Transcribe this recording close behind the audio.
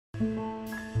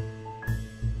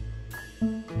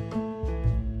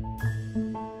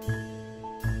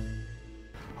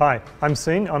Hi, I'm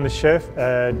Sean. I'm the chef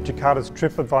at Jakarta's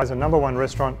TripAdvisor #1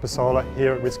 restaurant, PASOLA,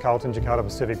 here at Ritz Carlton, Jakarta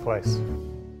Pacific Place.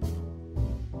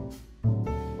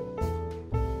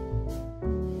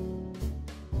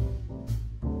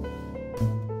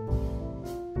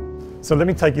 So let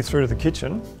me take you through to the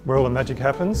kitchen where all the magic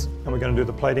happens, and we're going to do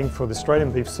the plating for the Australian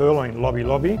beef sirloin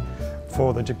Lobi-lobi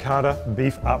for the Jakarta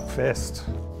Beef Up Fest.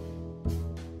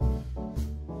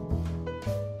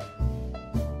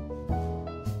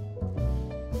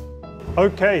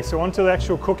 Okay, so on to the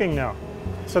actual cooking now.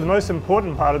 So the most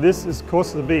important part of this is, of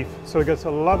course, the beef. So we've got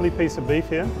a lovely piece of beef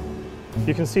here.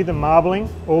 You can see the marbling,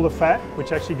 all the fat,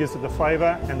 which actually gives it the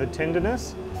flavour and the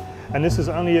tenderness. And this is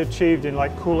only achieved in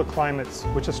like cooler climates,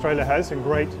 which Australia has, in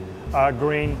great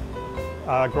green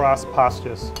grass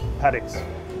pastures, paddocks.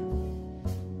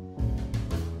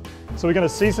 So we're going to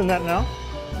season that now.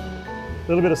 A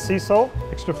little bit of sea salt,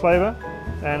 extra flavour,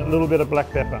 and a little bit of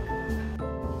black pepper.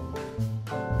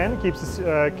 And it keeps this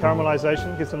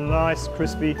caramelization, gives a nice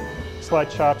crispy,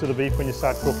 slight sharp to the beef when you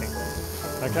start cooking.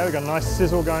 Okay, we've got a nice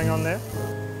sizzle going on there.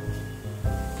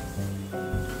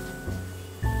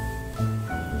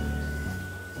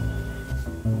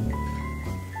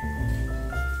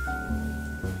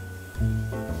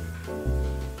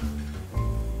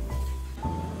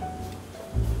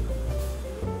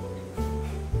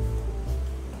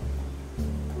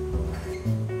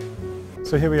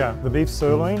 So here we are, the beef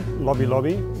sirloin,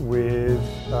 Lobi-lobi with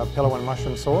pelawan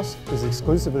mushroom sauce is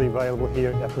exclusively available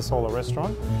here at the PASOLA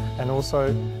Restaurant, and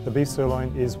also the beef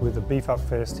sirloin is with the Beef Up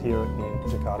Fest here in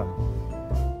Jakarta.